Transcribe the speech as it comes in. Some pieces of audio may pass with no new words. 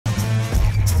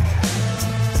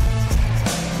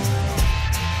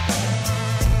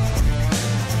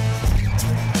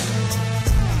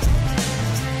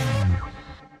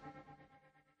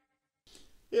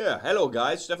Yeah, hello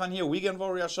guys, Stefan here, Weekend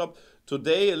Warrior Shop.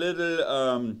 Today a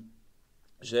little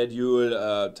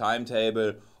schedule,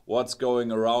 timetable, what's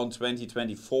going around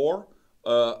 2024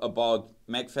 about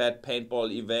Magfed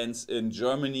Paintball events in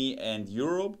Germany and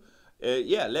Europe.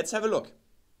 Yeah, let's have a look.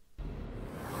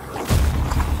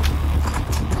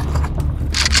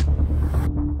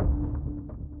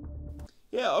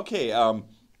 Yeah, okay,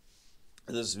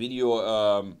 this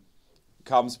video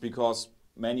comes because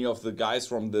many of the guys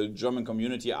from the German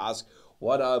community ask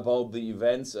what are about the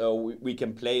events we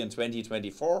can play in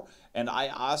 2024, and I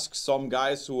ask some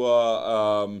guys who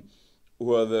are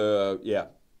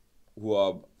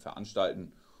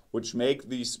veranstalten, which make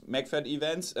these Magfed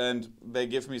events, and they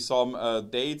give me some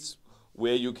dates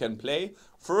where you can play.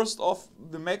 First of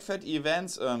the Magfed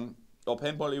events or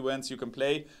paintball events you can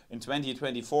play in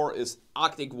 2024 is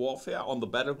Arctic Warfare on the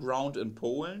Battleground in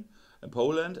Poland,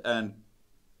 and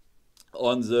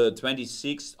on the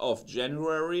 26th of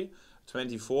January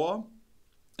 24,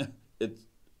 it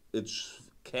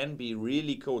can be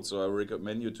really cold, so I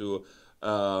recommend you to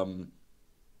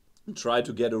try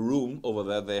to get a room over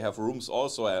there. They have rooms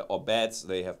also, or beds.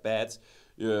 They have beds,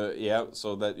 yeah,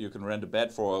 so that you can rent a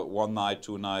bed for 1 night,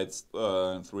 2 nights,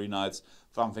 3 nights,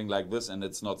 something like this, and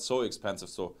it's not so expensive.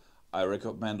 So I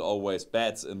recommend always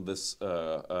beds in this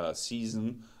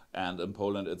season. And in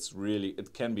Poland, it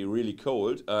can be really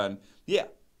cold. And yeah,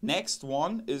 next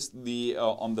one is the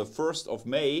on the 1st of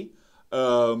May,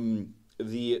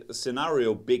 the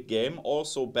scenario big game,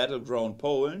 also Battleground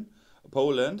Poland,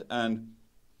 and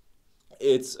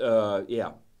it's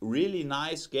yeah, really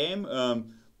nice game.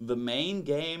 The main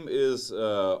game is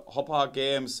hopper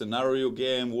game, scenario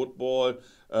game, woodball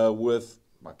with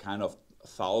a kind of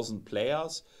 1,000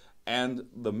 players, and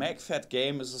the Magfed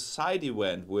game is a side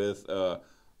event with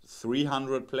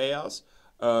 300 players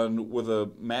with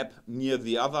a map near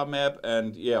the other map,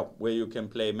 and yeah, where you can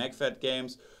play Magfed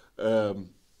games.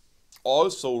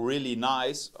 Also really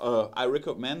nice. I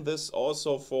recommend this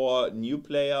also for new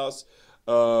players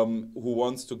who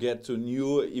wants to get to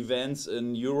new events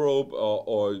in Europe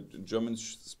or German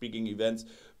speaking events,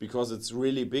 because it's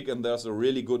really big and there's a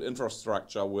really good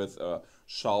infrastructure with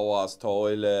showers,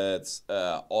 toilets,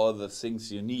 all the things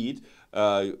you need.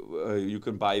 You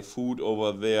can buy food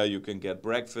over there, you can get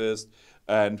breakfast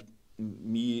and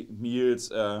meals.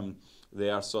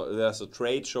 There's a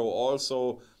trade show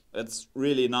also. It's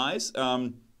really nice.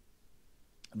 Then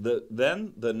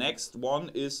the next one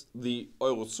is the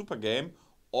EuroSuperGame,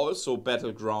 also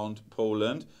Battleground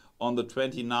Poland, on the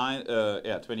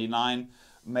 29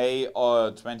 May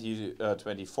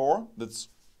 2024. That's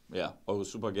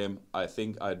EuroSuperGame. I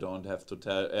think I don't have to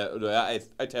tell.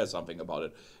 I tell something about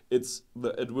it.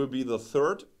 It will be the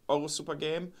 3rd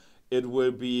EuroSuperGame. It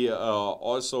will be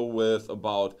also with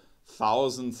about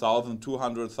 1,000,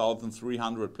 1,200,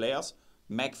 1,300 players.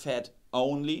 Magfed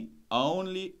only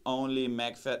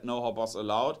Magfed, no hoppers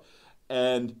allowed,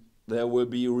 and there will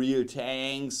be real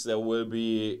tanks. There will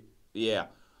be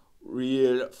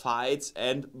real fights,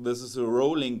 and this is a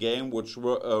rolling game which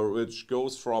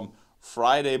goes from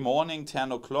Friday morning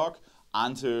 10 o'clock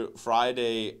until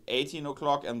Friday 18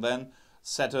 o'clock, and then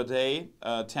Saturday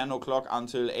 10 o'clock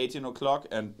until 18 o'clock,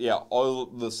 and yeah, all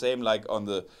the same like on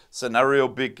the scenario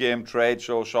big game, trade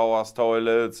show, showers,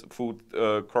 toilets, food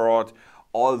court,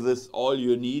 all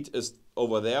you need is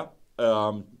over there.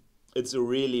 It's a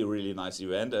really nice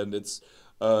event, and it's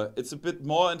a bit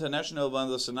more international than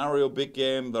the scenario big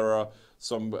game. There are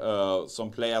some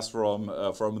players from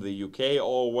the UK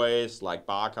always, like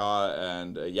Barker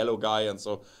and Yellow Guy, and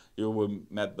so you will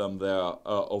meet them there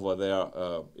over there.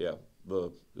 Yeah,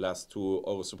 the last 2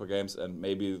 EuroSuperGames and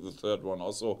maybe the 3rd one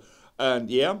also.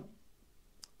 And yeah,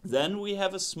 then we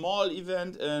have a small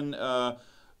event in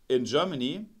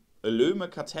Germany. Löhme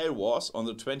Kartell Wars on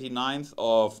the 29th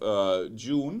of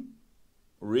June.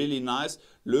 Really nice.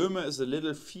 Löhme is a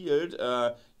little field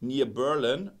near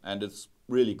Berlin, and it's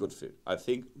really good field. I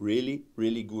think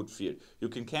really good field. You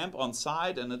can camp on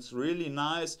site, and it's really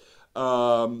nice.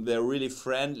 They're really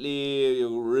friendly,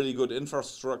 really good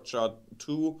infrastructure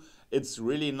too. It's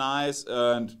really nice,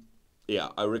 and yeah,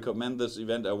 I recommend this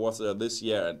event. I was there this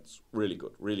year, and it's really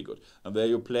good. And there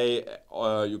you play.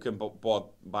 You can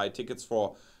buy tickets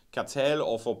for Kartell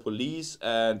or for police,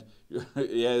 and yeah,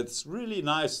 it's really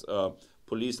nice.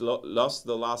 Police lost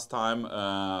the last time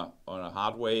on a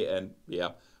hard way, and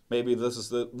yeah, maybe this is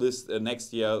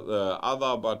next year the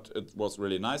other, but it was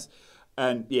really nice.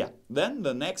 And yeah, then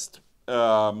the next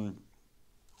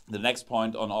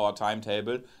point on our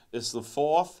timetable is the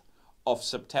 4th of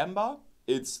September.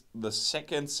 It's the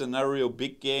 2nd scenario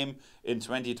big game in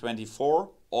 2024,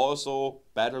 also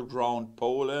Battleground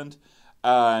Poland,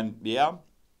 and yeah,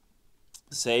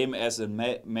 Same as in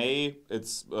May,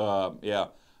 it's yeah,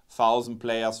 1,000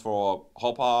 players for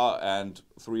Hopper and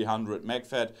 300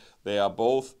 Magfed. They are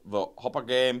both the Hopper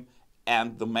game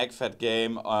and the Magfed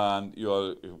game, and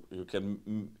you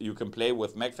can play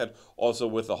with Magfed also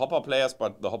with the Hopper players,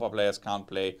 but the Hopper players can't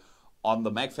play on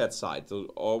the Magfed side. So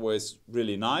always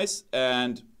really nice.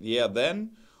 And yeah,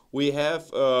 then we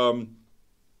have on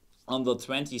the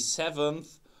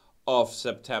 27th of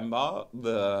September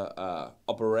the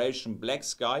Operation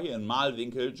BlackSky in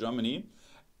Mahlwinkel, Germany.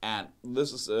 And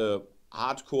this is a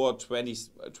hardcore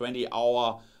 20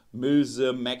 hour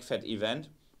Löhme Magfed event.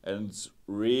 And it's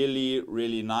really,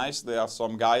 really nice. There are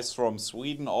some guys from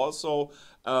Sweden also,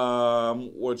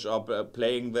 which are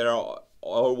playing there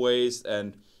always.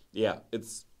 And yeah,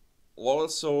 it's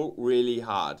also really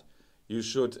hard. You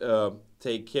should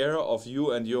take care of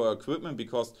you and your equipment,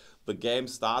 because the game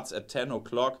starts at 10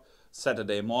 o'clock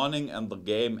Saturday morning and the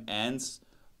game ends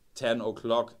 10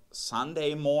 o'clock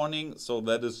Sunday morning. So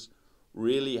that is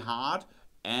really hard.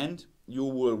 And you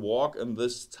will walk in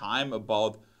this time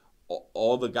about,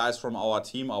 all the guys from our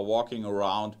team are walking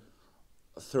around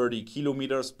 30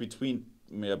 kilometers, between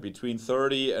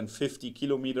 30 and 50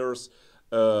 kilometers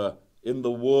in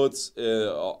the woods,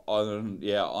 on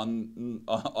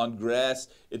grass.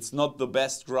 It's not the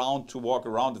best ground to walk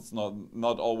around. It's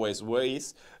not always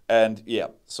ways. And yeah,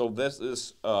 so this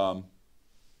is a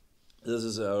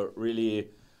really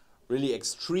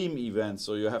extreme event.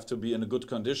 So you have to be in a good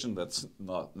condition. That's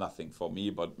nothing for me,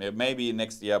 but maybe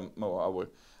next year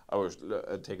I will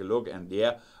take a look. And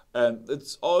yeah, and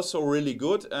it's also really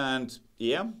good. And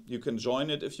yeah, you can join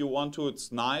it if you want to. It's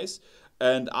nice.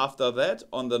 And after that,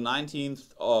 on the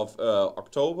 19th of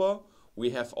October, we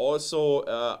have also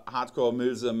a hardcore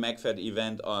Löhme Magfed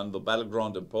event on the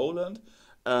Battleground in Poland.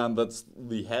 That's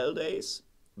the Helldays.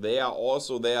 They are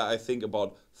also there, I think,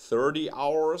 about 30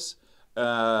 hours.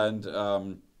 And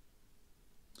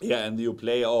yeah, and you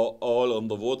play all on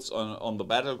the woods on the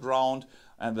Battleground.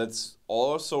 And that's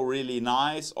also really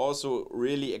nice, also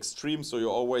really extreme. So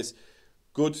you're always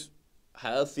good,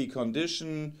 healthy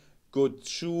condition, good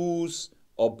shoes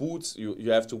or boots.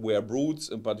 You have to wear boots,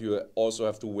 but you also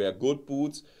have to wear good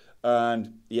boots.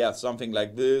 And yeah, something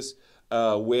like this,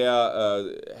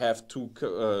 have two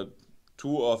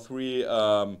or three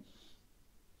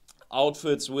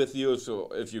outfits with you, so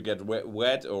if you get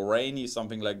wet or rainy,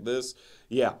 something like this.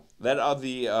 Yeah, that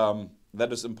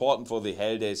is important for the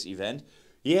Helldays event.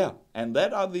 Yeah, and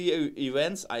that are the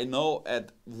events I know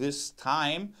at this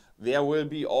time. There will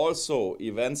be also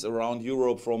events around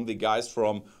Europe from the guys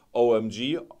from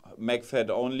OMG,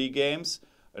 Magfed only games,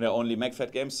 only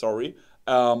Magfed games, sorry.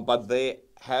 But they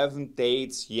haven't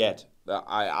dates yet.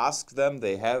 I asked them,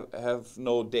 they have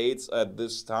no dates at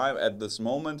this time, at this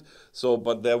moment. So,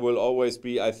 but there will always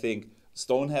be, I think,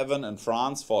 Stonehaven in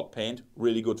France, Fort Paint,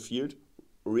 really good field,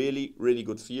 really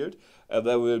good field.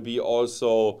 There will be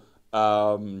also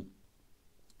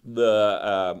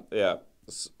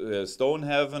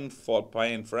Stonehaven, Fort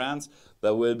Paint, France.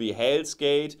 There will be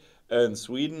Helldays in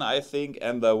Sweden, I think,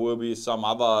 and there will be some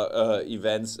other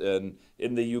events in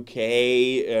the UK,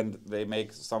 and they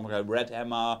make some kind of Red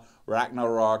Hammer,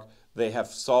 Ragnarok. They have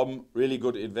some really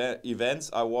good events.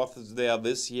 I was there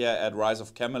this year at Rise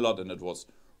of Camelot, and it was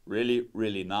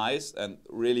really nice, and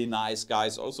really nice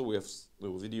guys. Also, we have the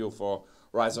video for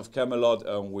Rise of Camelot.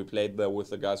 We played there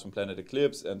with the guys from Planet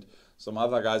Eclipse and some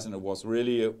other guys, and it was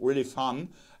really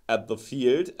fun at the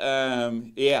field.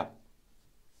 Yeah.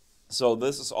 So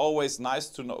this is always nice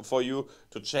to know, for you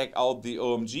to check out the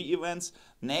OMG events.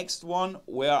 Next one,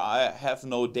 where I have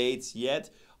no dates yet,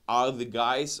 are the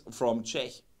guys from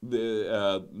Czech.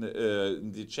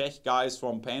 The Czech guys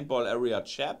from Paintball area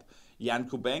Chap, Jan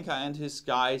Kubenka and his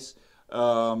guys.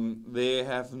 They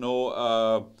have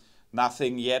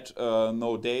nothing yet,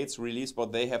 no dates released,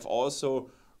 but they have also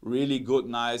really good,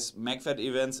 nice Magfed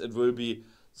events. It will be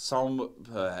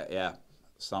somewhere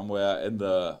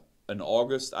in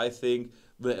August, I think.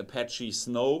 The Apache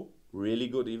Snow, really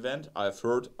good event. I've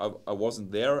heard. I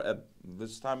wasn't there at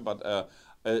this time, but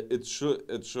it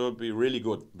should be really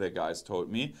good, the guys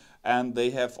told me. And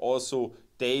they have also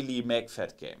daily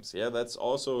Magfed games. Yeah, that's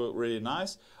also really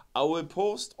nice. I will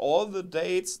post all the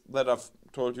dates that I've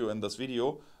told you in this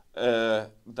video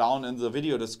down in the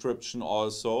video description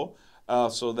also,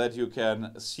 so that you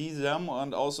can see them.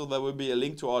 And also there will be a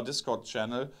link to our Discord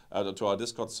channel, to our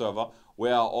Discord server,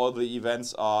 where all the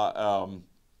events are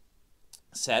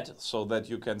set, so that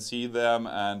you can see them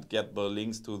and get the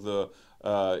links to the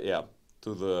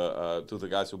to the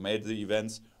guys who made the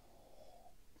events,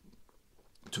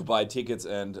 to buy tickets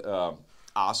and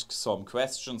ask some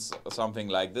questions, something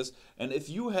like this. And if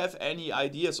you have any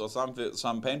ideas or some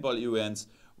paintball events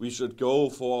we should go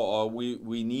for, or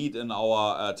we need in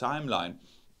our timeline,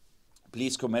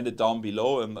 please comment it down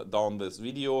below and down this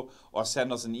video, or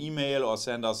send us an email, or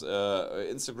send us an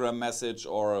Instagram message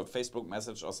or a Facebook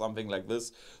message or something like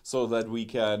this, so that we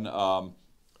can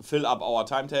fill up our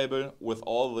timetable with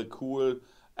all the cool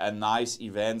and nice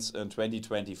events in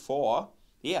 2024.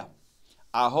 Yeah,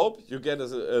 I hope you get a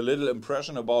little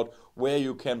impression about where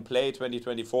you can play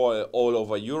 2024 all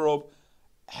over Europe.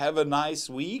 Have a nice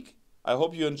week. I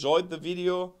hope you enjoyed the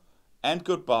video, and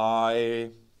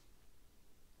goodbye.